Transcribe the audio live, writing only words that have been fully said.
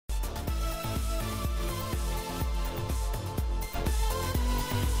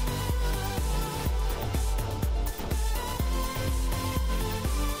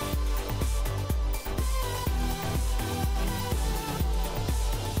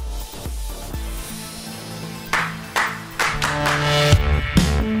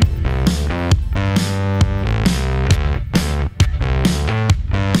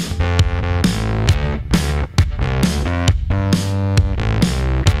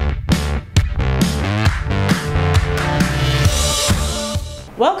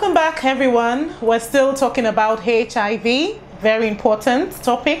Welcome back, everyone. We're still talking about HIV, very important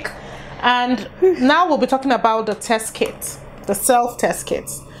topic. And now we'll be talking about the test kit, the self-test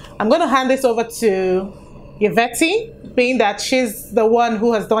kits. I'm going to hand this over to Yvette, being that she's the one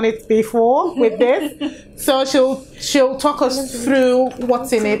who has done it before with this. So she'll talk us through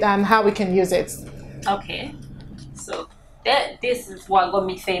what's in it and how we can use it. Okay. So this is what got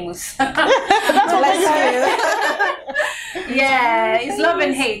me famous. That's what Yeah, it's love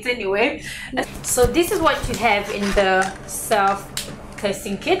and hate anyway. So this is what you have in the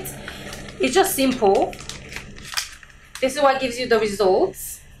self-testing kit. It's just simple. This is what gives you the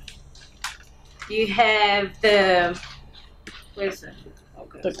results. You have the, where's it?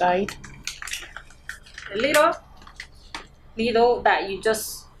 Okay. The guide. A little that you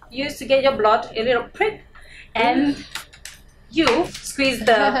just use to get your blood, a little prick, and you squeeze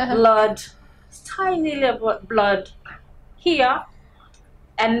the blood, tiny little blood here,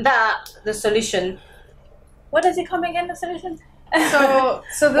 and the solution. What does it come again, the solution? So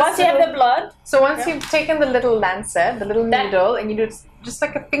once you have the blood. So once you've taken the little lancet, the little needle, and you do just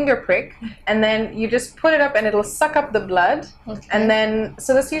like a finger prick, and then you just put it up and it'll suck up the blood. Okay. And then,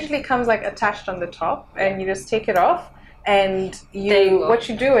 so this usually comes like attached on the top, and you just take it off. And what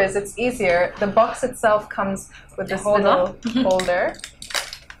you do is, it's easier. The box itself comes with this little holder.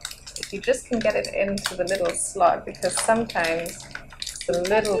 If you just can get it into the little slot, because sometimes it's a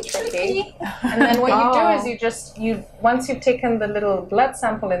little tricky. And then what you do is once you've taken the little blood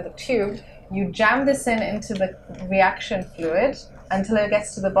sample in the tube, you jam this into the reaction fluid until it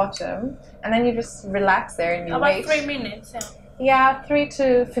gets to the bottom, and then you just relax there and you wait. About 3 minutes. Yeah, 3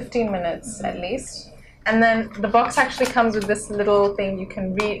 to 15 minutes at least. And then the box actually comes with this little thing. You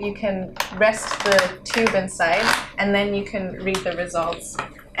can rest the tube inside, and then you can read the results.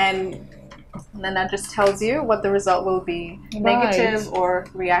 And then that just tells you what the result will be, negative or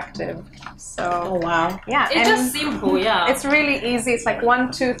reactive. So, oh wow, yeah, it's just simple. Yeah, it's really easy. It's like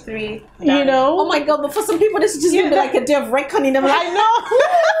 1, 2, 3. Done. You know. Oh my God! But for some people, this is just gonna be like a day of reckoning. I'm like, I know.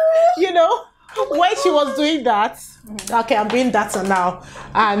 You know. When she was doing that, okay, I'm doing data now,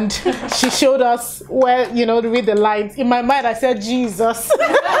 and she showed us where, to read the lines. In my mind, I said, Jesus.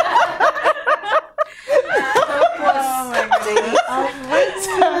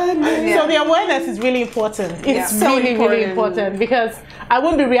 So the awareness is really important. It's really important, because I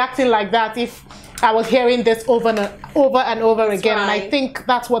wouldn't be reacting like that if I was hearing this over and over again. Right. And I think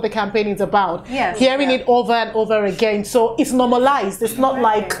that's what the campaign is about. Yes, hearing it over and over again. So it's normalized. It's not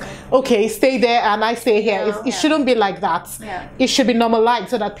like, okay, stay there and I stay here. It shouldn't be like that. Yeah. It should be normalized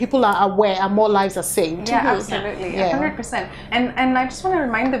so that people are aware and more lives are saved. Yeah, absolutely. 100%. And I just want to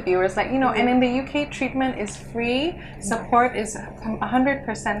remind the viewers, like, and in the UK, treatment is free. Support is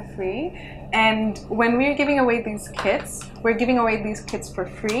 100% free. And when we're giving away these kits, we're giving away these kits for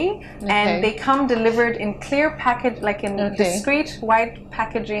free, and they come delivered in clear package, like in discreet white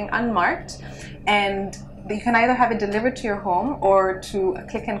packaging, unmarked, and you can either have it delivered to your home or to a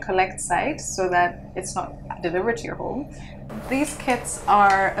click and collect site, so that it's not delivered to your home. These kits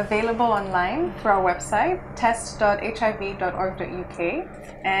are available online through our website, test.hiv.org.uk,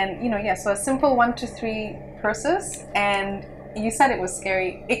 and so a simple 1 to 3 process. And you said it was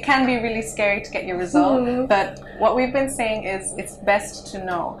scary. It can be really scary to get your result, but what we've been saying is it's best to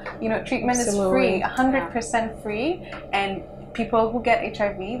know. Treatment is free, 100% free, and people who get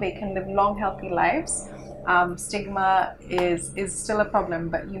HIV, they can live long, healthy lives. Stigma is still a problem,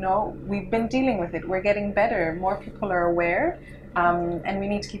 but we've been dealing with it. We're getting better. More people are aware, and we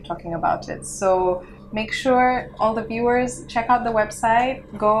need to keep talking about it. So make sure all the viewers check out the website,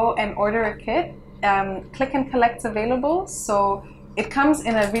 go and order a kit. Click and collect's available, so it comes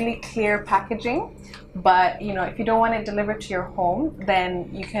in a really clear packaging, but if you don't want it delivered to your home, then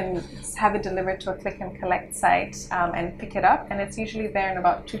you can have it delivered to a click and collect site and pick it up, and it's usually there in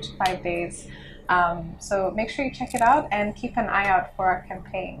about 2 to 5 days. So make sure you check it out and keep an eye out for our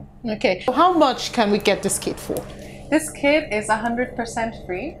campaign. Okay, so how much can we get this kit for? This kit is 100%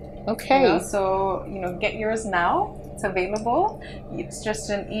 free. Okay. So get yours now. It's available. It's just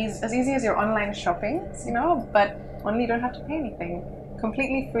as easy as your online shopping, but only you don't have to pay anything.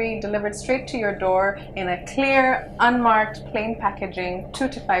 Completely free, delivered straight to your door in a clear, unmarked, plain packaging, 2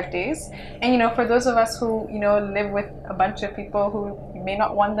 to 5 days. And for those of us who live with a bunch of people who you may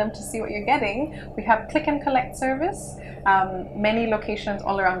not want them to see what you're getting, we have click and collect service, many locations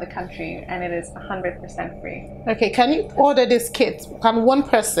all around the country, and it is 100% free. Okay, can you order this kit? Can one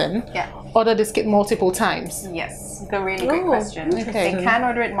person order this kit multiple times? Yes, a really great question. They can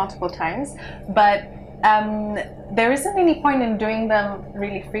order it multiple times, but There isn't any point in doing them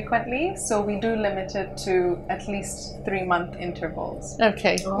really frequently, so we do limit it to at least 3-month intervals.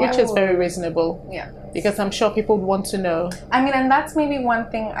 Okay, which is very reasonable. Yeah. Because I'm sure people would want to know. I mean, and that's maybe one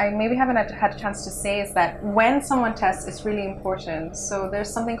thing I maybe haven't had a chance to say is that when someone tests, it's really important. So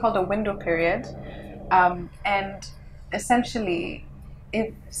there's something called a window period. And essentially,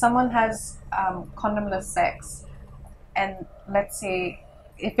 if someone has condomless sex, and let's say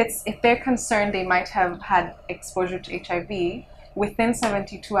if they're concerned they might have had exposure to HIV, within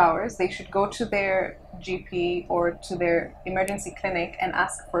 72 hours, they should go to their GP or to their emergency clinic and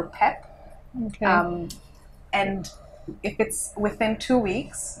ask for PEP. Okay. And if it's within 2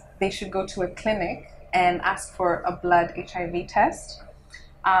 weeks, they should go to a clinic and ask for a blood HIV test.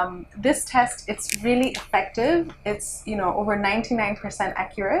 This test, it's really effective. It's, over 99%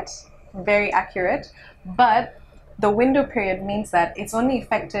 accurate, very accurate, but the window period means that it's only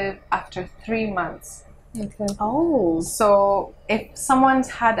effective after 3 months. Okay. Oh. So if someone's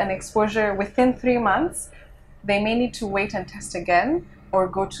had an exposure within 3 months, they may need to wait and test again or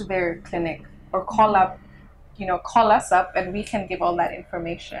go to their clinic or call us up and we can give all that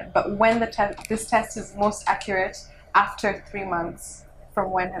information. But when this test is most accurate after 3 months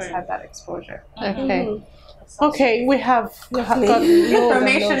from when has had that exposure. Okay. Okay, we have got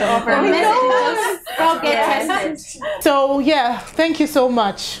information over. Get tested. So yeah, thank you so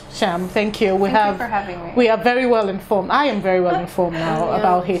much, Sham. Thank you. Thank you for having me. We are very well informed. I am very well informed now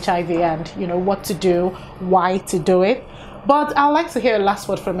about HIV and what to do, why to do it. But I'd like to hear a last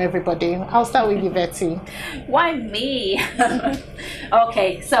word from everybody. I'll start with you, Betty. Why me?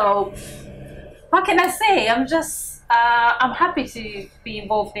 Okay, so what can I say? I'm happy to be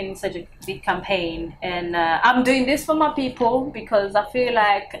involved in such a big campaign, and I'm doing this for my people because I feel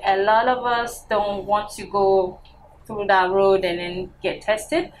like a lot of us don't want to go through that road and then get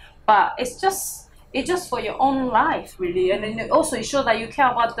tested, but it's just for your own life, really, and then also it shows that you care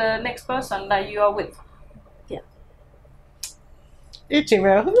about the next person that you are with.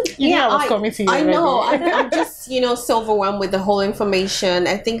 Ichiro, I was coming to you. I know. I'm just, so overwhelmed with the whole information.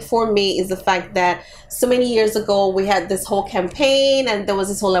 I think for me is the fact that so many years ago we had this whole campaign and there was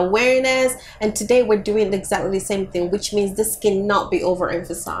this whole awareness, and today we're doing exactly the same thing, which means this cannot be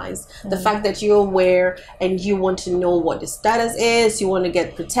overemphasized. The fact that you're aware and you want to know what the status is, you want to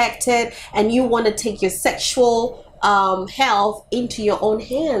get protected, and you want to take your sexual health into your own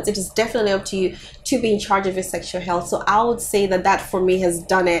hands. It is definitely up to you to be in charge of your sexual health. So I would say that for me has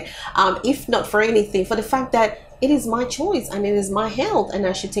done it, if not for anything, for the fact that it is my choice and it is my health and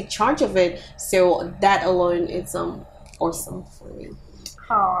I should take charge of it. So that alone is awesome for me.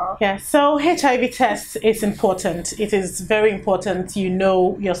 Yeah, so HIV test is important. It is very important you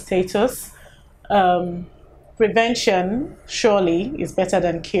know your status. Prevention surely is better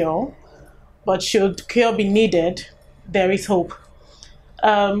than cure. But should cure be needed, there is hope.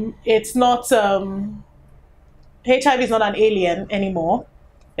 It's not, HIV is not an alien anymore.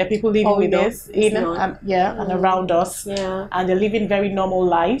 There are people living with this and around us. Yeah. And they're living very normal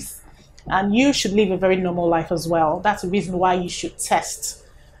lives. And you should live a very normal life as well. That's the reason why you should test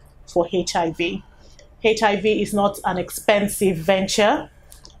for HIV. HIV is not an expensive venture.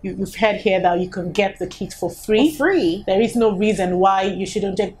 You've heard here that you can get the kit for free. There is no reason why you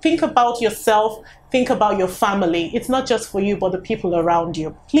shouldn't. Think about yourself. Think about your family. It's not just for you, but the people around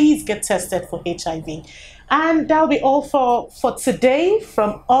you. Please get tested for HIV. And that'll be all for today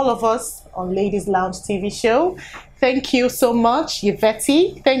from all of us on Ladies Lounge TV show. Thank you so much, Yvette.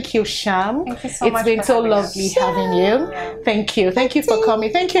 Thank you, Sham. Thank you so much. It's been so lovely having you. Yeah. Thank you. Thank you for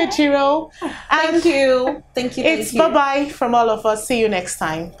coming. Thank you, Jiro. Thank you. It's bye-bye from all of us. See you next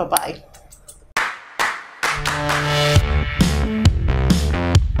time. Bye-bye.